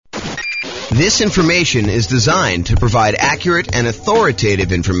This information is designed to provide accurate and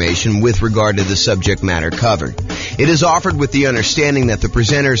authoritative information with regard to the subject matter covered. It is offered with the understanding that the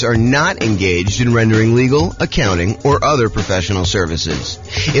presenters are not engaged in rendering legal, accounting, or other professional services.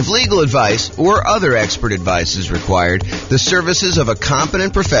 If legal advice or other expert advice is required, the services of a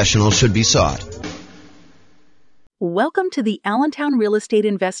competent professional should be sought. Welcome to the Allentown Real Estate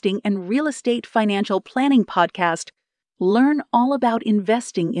Investing and Real Estate Financial Planning Podcast. Learn all about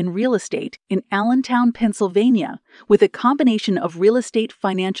investing in real estate in Allentown, Pennsylvania, with a combination of real estate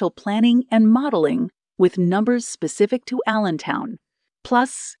financial planning and modeling with numbers specific to Allentown,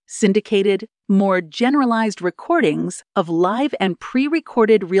 plus syndicated, more generalized recordings of live and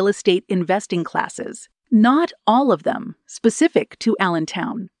pre-recorded real estate investing classes, not all of them specific to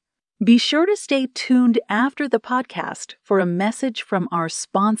Allentown. Be sure to stay tuned after the podcast for a message from our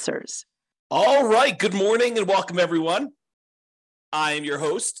sponsors. All right. Good morning and welcome, everyone. I am your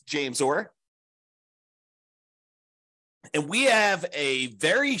host, James Orr. And we have a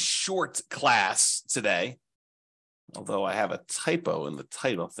very short class today, although I have a typo in the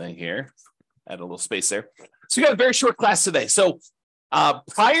title thing here. Add a little space there. So we got a very short class today. So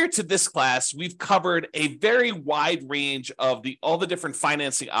prior to this class, we've covered a very wide range of all the different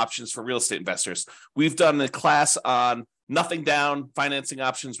financing options for real estate investors. We've done a class on nothing down financing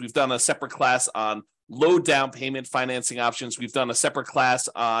options. We've done a separate class on low down payment financing options. We've done a separate class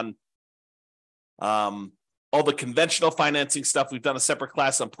on all the conventional financing stuff. We've done a separate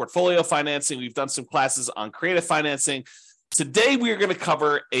class on portfolio financing. We've done some classes on creative financing. Today, we are going to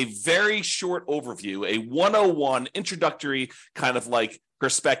cover a very short overview, a 101 introductory kind of like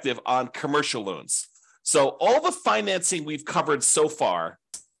perspective on commercial loans. So all the financing we've covered so far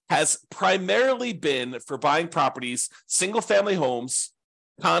has primarily been for buying properties, single-family homes,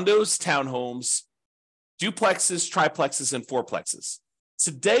 condos, townhomes, duplexes, triplexes, and fourplexes.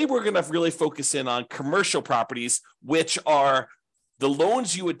 Today, we're going to really focus in on commercial properties, which are the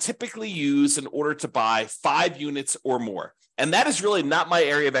loans you would typically use in order to buy 5 units or more. And that is really not my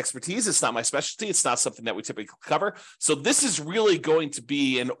area of expertise. It's not my specialty. It's not something that we typically cover. So this is really going to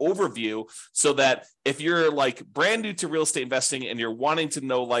be an overview so that if you're like brand new to real estate investing and you're wanting to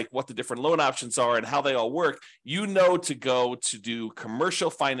know like what the different loan options are and how they all work, you know to go to do commercial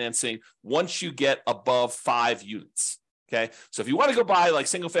financing once you get above 5 units. Okay, so if you want to go buy like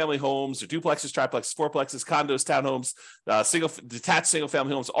single-family homes or duplexes, triplexes, fourplexes, condos, townhomes, detached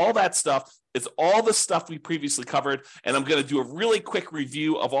single-family homes, all that stuff, it's all the stuff we previously covered. And I'm going to do a really quick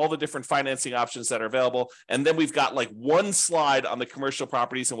review of all the different financing options that are available. And then we've got like one slide on the commercial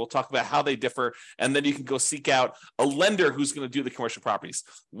properties, and we'll talk about how they differ. And then you can go seek out a lender who's going to do the commercial properties.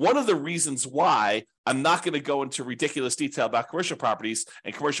 One of the reasons why I'm not going to go into ridiculous detail about commercial properties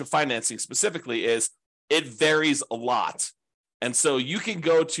and commercial financing specifically is it varies a lot. And so you can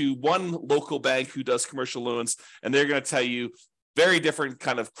go to one local bank who does commercial loans, and they're going to tell you very different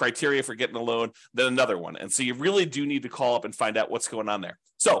kind of criteria for getting a loan than another one. And so you really do need to call up and find out what's going on there.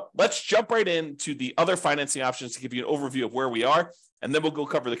 So let's jump right into the other financing options to give you an overview of where we are, and then we'll go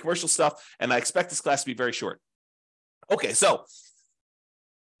cover the commercial stuff. And I expect this class to be very short. Okay, so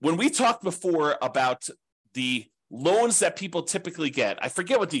when we talked before about the loans that people typically get, I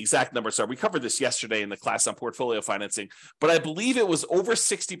forget what the exact numbers are. We covered this yesterday in the class on portfolio financing, but I believe it was over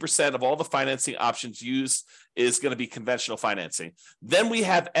 60% of all the financing options used is going to be conventional financing. Then we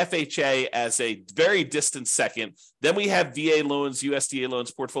have FHA as a very distant second. Then we have VA loans, USDA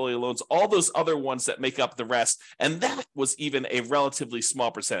loans, portfolio loans, all those other ones that make up the rest. And that was even a relatively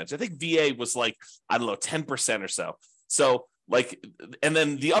small percentage. I think VA was like, 10% or so. So and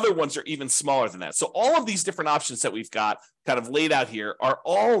then the other ones are even smaller than that. So all of these different options that we've got kind of laid out here are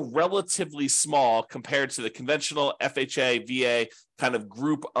all relatively small compared to the conventional FHA, VA kind of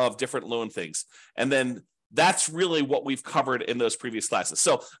group of different loan things. And then that's really what we've covered in those previous classes.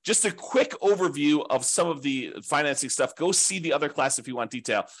 So just a quick overview of some of the financing stuff. Go see the other class if you want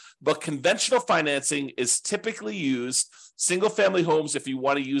detail. But conventional financing is typically used single family homes if you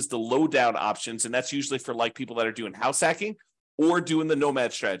want to use the low down options. And that's usually for like people that are doing house hacking or doing the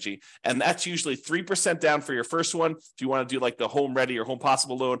nomad strategy. And that's usually 3% down for your first one if you want to do like the home ready or home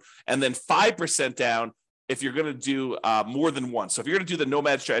possible loan, and then 5% down if you're going to do more than one. So if you're going to do the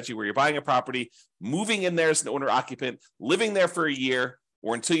nomad strategy where you're buying a property, moving in there as an owner occupant, living there for a year,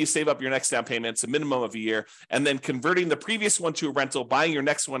 or until you save up your next down payment, it's a minimum of a year, and then converting the previous one to a rental, buying your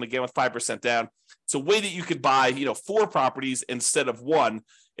next one again with 5% down. It's a way that you could buy, 4 properties instead of one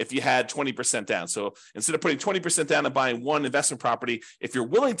if you had 20% down. So instead of putting 20% down and buying one investment property, if you're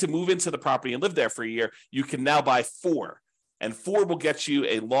willing to move into the property and live there for a year, you can now buy 4. And 4 will get you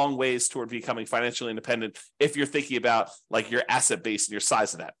a long ways toward becoming financially independent if you're thinking about like your asset base and your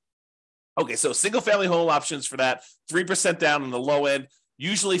size of that. Okay, so single family home options for that, 3% down on the low end,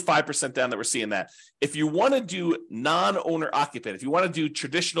 usually 5% down that we're seeing that. If you want to do non-owner occupant, if you want to do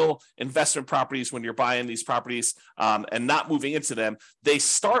traditional investment properties when you're buying these properties and not moving into them, they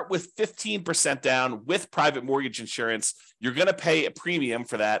start with 15% down with private mortgage insurance. You're going to pay a premium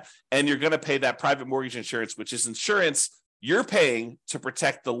for that, and you're going to pay that private mortgage insurance, which is insurance you're paying to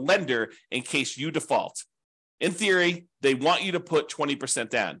protect the lender in case you default. In theory, they want you to put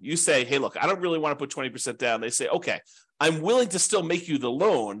 20% down. You say, hey, look, I don't really want to put 20% down. They say, okay, I'm willing to still make you the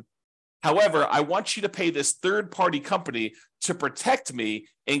loan. However, I want you to pay this third-party company to protect me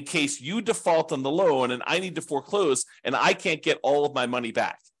in case you default on the loan and I need to foreclose and I can't get all of my money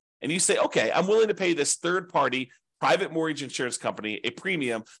back. And you say, okay, I'm willing to pay this third-party private mortgage insurance company a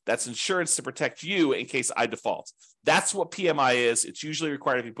premium that's insurance to protect you in case I default. That's what PMI is. It's usually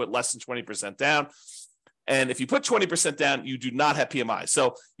required if you put less than 20% down. And if you put 20% down, you do not have PMI.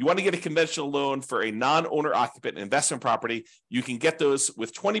 So you want to get a conventional loan for a non-owner occupant investment property. You can get those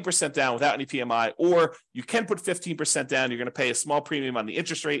with 20% down without any PMI, or you can put 15% down. You're going to pay a small premium on the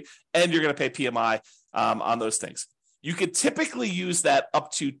interest rate, and you're going to pay PMI on those things. You could typically use that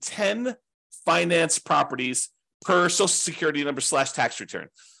up to 10 finance properties per Social Security number / tax return.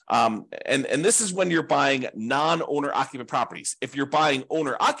 And this is when you're buying non-owner occupant properties. If you're buying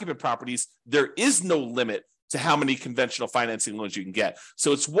owner occupant properties, there is no limit to how many conventional financing loans you can get.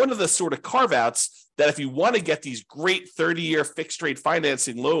 So it's one of the sort of carve-outs that if you want to get these great 30-year fixed rate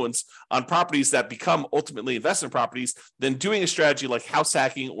financing loans on properties that become ultimately investment properties, then doing a strategy like house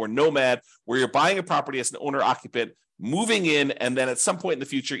hacking or Nomad, where you're buying a property as an owner occupant, moving in, and then at some point in the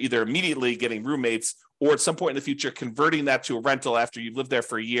future, either immediately getting roommates or at some point in the future, converting that to a rental after you've lived there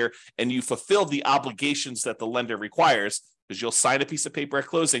for a year and you fulfill the obligations that the lender requires, because you'll sign a piece of paper at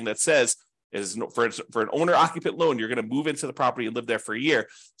closing that says, for an owner-occupant loan, you're going to move into the property and live there for a year.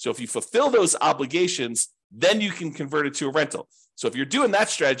 So if you fulfill those obligations, then you can convert it to a rental. So if you're doing that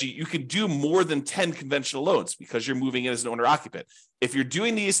strategy, you can do more than 10 conventional loans because you're moving in as an owner-occupant. If you're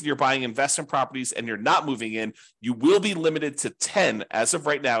doing these and you're buying investment properties and you're not moving in, you will be limited to 10 as of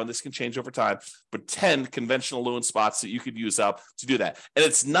right now, and this can change over time, but 10 conventional loan spots that you could use up to do that. And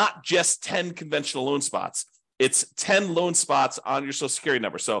it's not just 10 conventional loan spots. It's 10 loan spots on your Social Security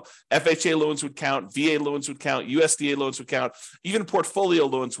number. So FHA loans would count, VA loans would count, USDA loans would count, even portfolio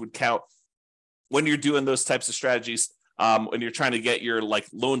loans would count when you're doing those types of strategies, when you're trying to get your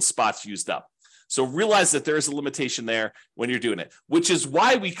loan spots used up. So realize that there is a limitation there when you're doing it, which is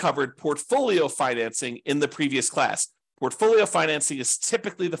why we covered portfolio financing in the previous class. Portfolio financing is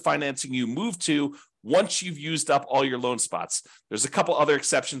typically the financing you move to once you've used up all your loan spots. There's a couple other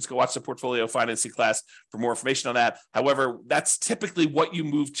exceptions. Go watch the portfolio financing class for more information on that. However, that's typically what you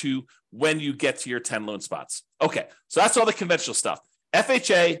move to when you get to your 10 loan spots. Okay, so that's all the conventional stuff.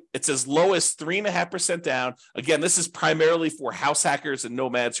 FHA, it's as low as 3.5% down. Again, this is primarily for house hackers and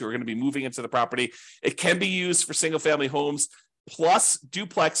nomads who are going to be moving into the property. It can be used for single-family homes, plus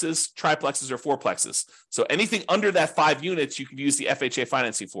duplexes, triplexes, or fourplexes. So anything under that 5 units, you can use the FHA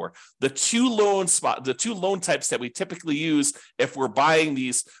financing for. The two loan types that we typically use if we're buying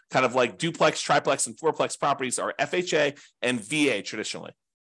these kind of like duplex, triplex, and fourplex properties are FHA and VA traditionally.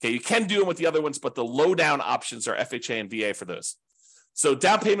 Okay, you can do them with the other ones, but the low down options are FHA and VA for those. So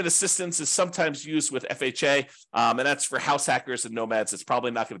down payment assistance is sometimes used with FHA, and that's for house hackers and nomads. It's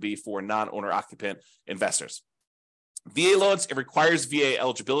probably not going to be for non-owner occupant investors. VA loans, it requires VA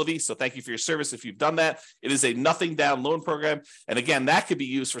eligibility. So thank you for your service if you've done that. It is a nothing down loan program. And again, that could be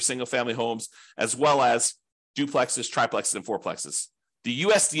used for single family homes as well as duplexes, triplexes, and fourplexes. The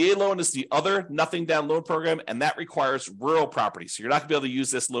USDA loan is the other nothing down loan program, and that requires rural property. So you're not going to be able to use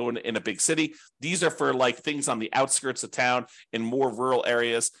this loan in a big city. These are for like things on the outskirts of town in more rural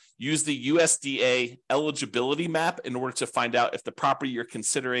areas. Use the USDA eligibility map in order to find out if the property you're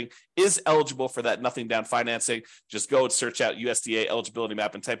considering is eligible for that nothing down financing. Just go and search out USDA eligibility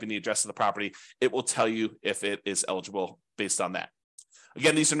map and type in the address of the property. It will tell you if it is eligible based on that.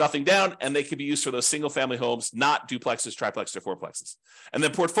 Again, these are nothing down, and they can be used for those single-family homes, not duplexes, triplexes, or fourplexes. And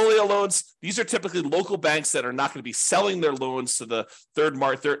then portfolio loans, these are typically local banks that are not going to be selling their loans to the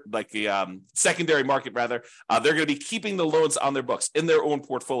secondary market, rather. They're going to be keeping the loans on their books in their own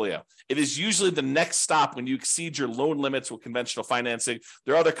portfolio. It is usually the next stop when you exceed your loan limits with conventional financing.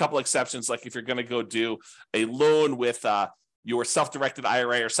 There are other couple exceptions, like if you're going to go do a loan with your self-directed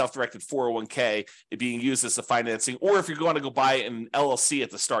IRA or self-directed 401k being used as a financing, or if you're going to go buy an LLC at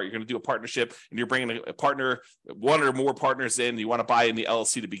the start, you're going to do a partnership and you're bringing a partner, one or more partners in, you want to buy in the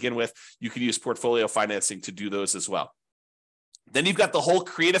LLC to begin with, you can use portfolio financing to do those as well. Then you've got the whole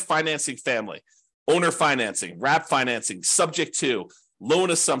creative financing family, owner financing, wrap financing, subject to.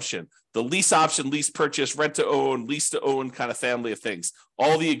 loan assumption, the lease option, lease purchase, rent to own, lease to own kind of family of things,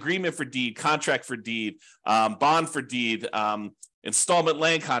 all the agreement for deed, contract for deed, bond for deed, installment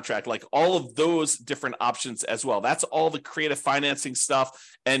land contract, like all of those different options as well. That's all the creative financing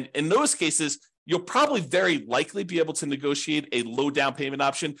stuff. And in those cases, you'll probably very likely be able to negotiate a low down payment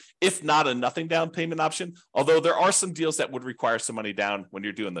option, if not a nothing down payment option, although there are some deals that would require some money down when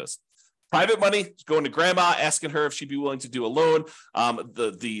you're doing those. Private money, going to grandma, asking her if she'd be willing to do a loan.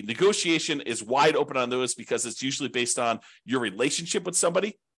 The negotiation is wide open on those because it's usually based on your relationship with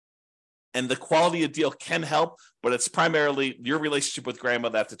somebody. And the quality of deal can help, but it's primarily your relationship with grandma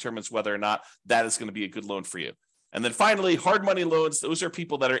that determines whether or not that is going to be a good loan for you. And then finally, hard money loans. Those are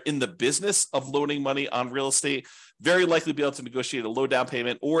people that are in the business of loaning money on real estate, very likely be able to negotiate a low down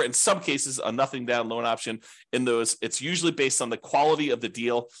payment, or in some cases, a nothing down loan option. In those, it's usually based on the quality of the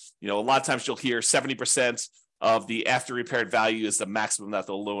deal. A lot of times you'll hear 70% of the after repaired value is the maximum that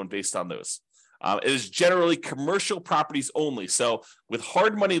they'll loan based on those. It is generally commercial properties only. So with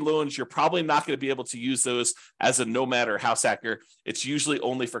hard money loans, you're probably not going to be able to use those as a nomad or house hacker. It's usually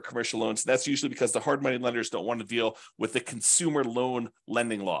only for commercial loans. That's usually because the hard money lenders don't want to deal with the consumer loan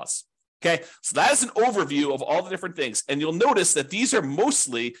lending laws. Okay, so that is an overview of all the different things. And you'll notice that these are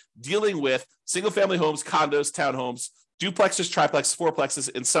mostly dealing with single family homes, condos, townhomes, duplexes, triplexes, fourplexes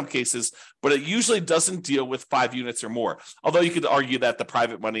in some cases, but it usually doesn't deal with 5 units or more. Although you could argue that the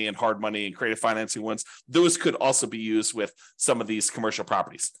private money and hard money and creative financing ones, those could also be used with some of these commercial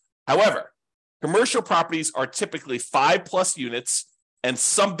properties. However, commercial properties are typically 5+ units, and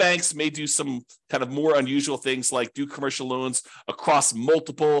some banks may do some kind of more unusual things like do commercial loans across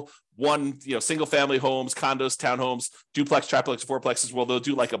multiple single family homes, condos, townhomes, duplex, triplex, fourplexes. Well, they'll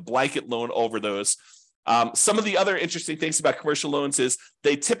do like a blanket loan over those. Some of the other interesting things about commercial loans is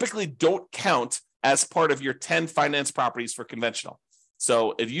they typically don't count as part of your 10 finance properties for conventional.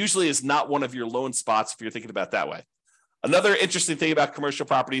 So it usually is not one of your loan spots if you're thinking about it that way. Another interesting thing about commercial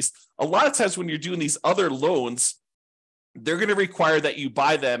properties, a lot of times when you're doing these other loans, they're going to require that you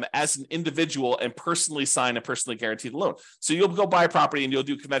buy them as an individual and personally sign and personally guarantee the loan. So you'll go buy a property and you'll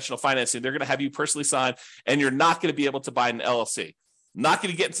do conventional financing. They're going to have you personally sign, and you're not going to be able to buy an LLC. Not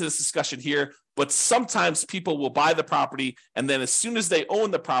going to get into this discussion here, but sometimes people will buy the property, and then as soon as they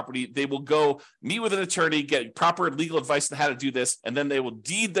own the property, they will go meet with an attorney, get proper legal advice on how to do this, and then they will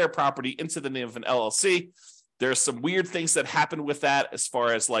deed their property into the name of an LLC. There's some weird things that happen with that as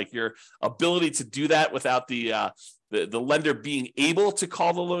far as like your ability to do that without the lender being able to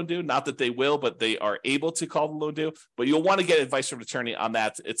call the loan due. Not that they will, but they are able to call the loan due. But you'll want to get advice from an attorney on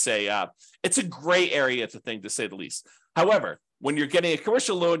that. It's a gray area to say the least. However, when you're getting a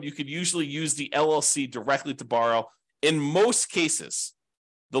commercial loan, you could usually use the LLC directly to borrow. In most cases,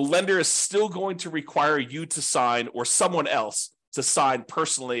 the lender is still going to require you to sign or someone else to sign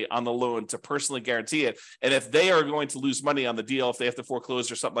personally on the loan to personally guarantee it. And if they are going to lose money on the deal, if they have to foreclose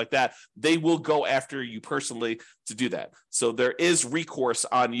or something like that, they will go after you personally to do that. So there is recourse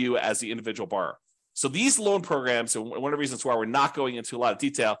on you as the individual borrower. So these loan programs, and one of the reasons why we're not going into a lot of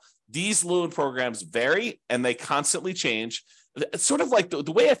detail, these loan programs vary and they constantly change. It's sort of like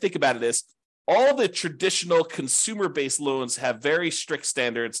the way I think about it is all the traditional consumer-based loans have very strict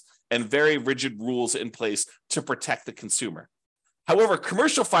standards and very rigid rules in place to protect the consumer. However,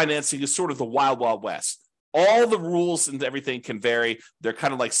 commercial financing is sort of the wild, wild west. All the rules and everything can vary. They're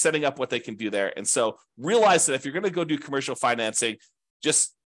kind of like setting up what they can do there. And so realize that if you're going to go do commercial financing,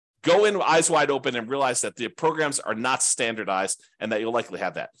 just go in eyes wide open and realize that the programs are not standardized and that you'll likely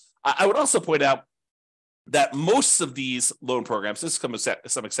have that. I would also point out that most of these loan programs, there's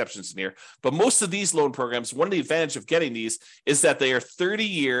some exceptions in here, but most of these loan programs, one of the advantages of getting these is that they are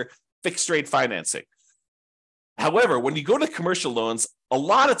 30-year fixed rate financing. However, when you go to commercial loans, a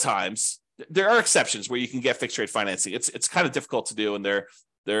lot of times there are exceptions where you can get fixed rate financing. It's kind of difficult to do, and they're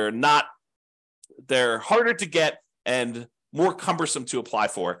harder to get and more cumbersome to apply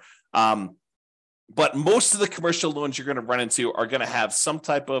for. But most of the commercial loans you're going to run into are going to have some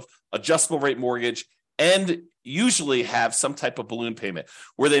type of adjustable rate mortgage and usually have some type of balloon payment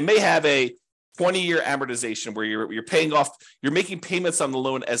where they may have a 20-year amortization where you're paying off, you're making payments on the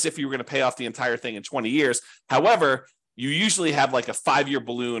loan as if you were going to pay off the entire thing in 20 years. However, you usually have like a 5-year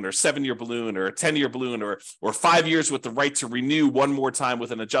balloon or 7-year balloon or a 10-year balloon or 5 years with the right to renew one more time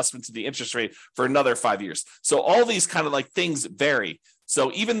with an adjustment to the interest rate for another 5 years. So all these kind of like things vary. So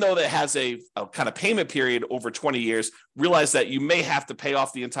even though that has a kind of payment period over 20 years, realize that you may have to pay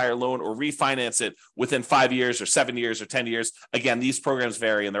off the entire loan or refinance it within 5 years or 7 years or 10 years. Again, these programs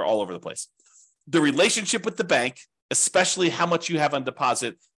vary and they're all over the place. The relationship with the bank, especially how much you have on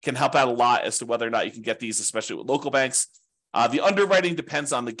deposit, can help out a lot as to whether or not you can get these, especially with local banks. The underwriting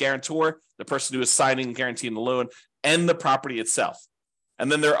depends on the guarantor, the person who is signing and guaranteeing the loan, and the property itself.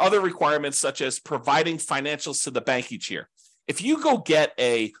 And then there are other requirements such as providing financials to the bank each year. If you go get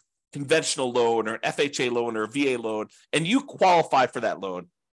a conventional loan or an FHA loan or a VA loan and you qualify for that loan,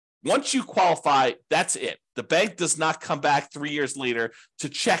 once you qualify, that's it. The bank does not come back 3 years later to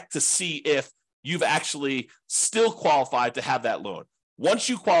check to see if you've actually still qualified to have that loan. Once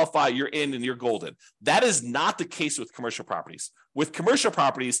you qualify, you're in and you're golden. That is not the case with commercial properties. With commercial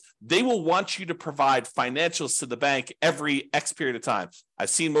properties, they will want you to provide financials to the bank every X period of time.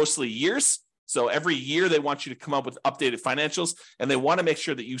 I've seen mostly years. So every year they want you to come up with updated financials, and they want to make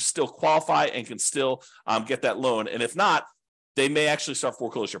sure that you still qualify and can still get that loan. And if not, they may actually start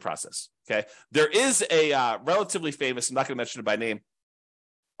foreclosure process. Okay. There is a relatively famous, I'm not going to mention it by name,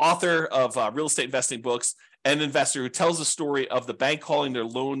 author of real estate investing books, an investor who tells the story of the bank calling their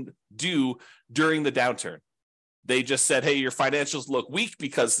loan due during the downturn. They just said, hey, your financials look weak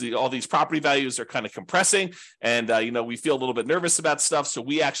because all these property values are kind of compressing. And, we feel a little bit nervous about stuff. So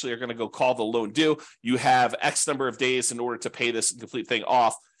we actually are going to go call the loan due. You have X number of days in order to pay this complete thing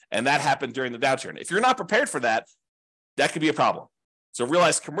off. And that happened during the downturn. If you're not prepared for that, that could be a problem. So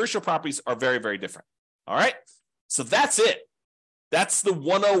realize commercial properties are very, very different. All right. So that's it. That's the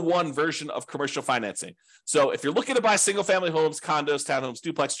 101 version of commercial financing. So if you're looking to buy single family homes, condos, townhomes,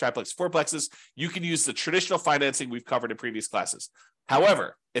 duplex, triplex, fourplexes, you can use the traditional financing we've covered in previous classes.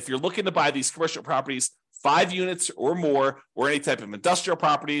 However, if you're looking to buy these commercial properties, 5 units or more, or any type of industrial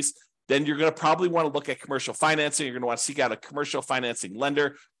properties, then you're going to probably want to look at commercial financing. You're going to want to seek out a commercial financing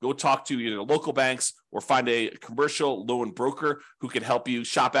lender. Go talk to either local banks or find a commercial loan broker who can help you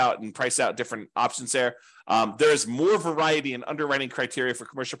shop out and price out different options there. There's more variety in underwriting criteria for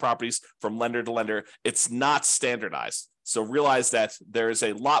commercial properties from lender to lender. It's not standardized. So realize that there is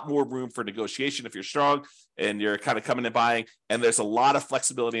a lot more room for negotiation if you're strong and you're kind of coming and buying. And there's a lot of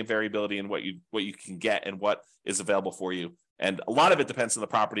flexibility and variability in what you can get and what is available for you. And a lot of it depends on the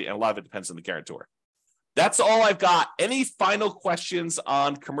property and a lot of it depends on the guarantor. That's all I've got. Any final questions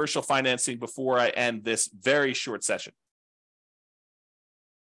on commercial financing before I end this very short session?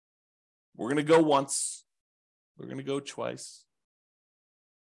 We're going to go once. We're going to go twice.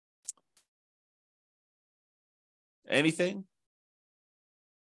 Anything?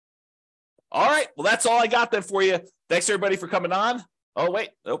 All right. Well, that's all I got then for you. Thanks, everybody, for coming on. Oh, wait.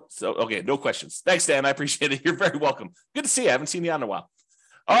 Nope. So, okay. No questions. Thanks, Dan. I appreciate it. You're very welcome. Good to see you. I haven't seen you in a while.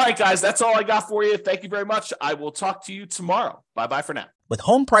 All right, guys. That's all I got for you. Thank you very much. I will talk to you tomorrow. Bye-bye for now. With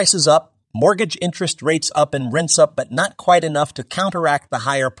home prices up, mortgage interest rates up, and rents up, but not quite enough to counteract the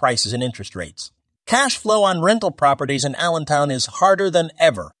higher prices and interest rates. Cash flow on rental properties in Allentown is harder than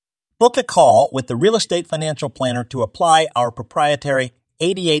ever. Book a call with the Real Estate Financial Planner to apply our proprietary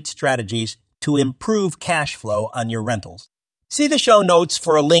 88 strategies to improve cash flow on your rentals. See the show notes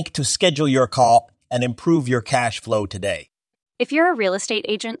for a link to schedule your call and improve your cash flow today. If you're a real estate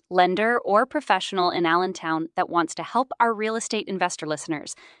agent, lender, or professional in Allentown that wants to help our real estate investor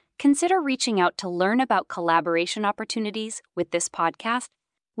listeners, consider reaching out to learn about collaboration opportunities with this podcast.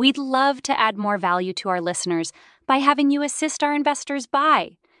 We'd love to add more value to our listeners by having you assist our investors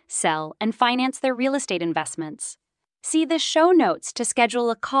buy, sell, and finance their real estate investments. See the show notes to schedule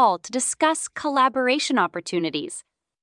a call to discuss collaboration opportunities.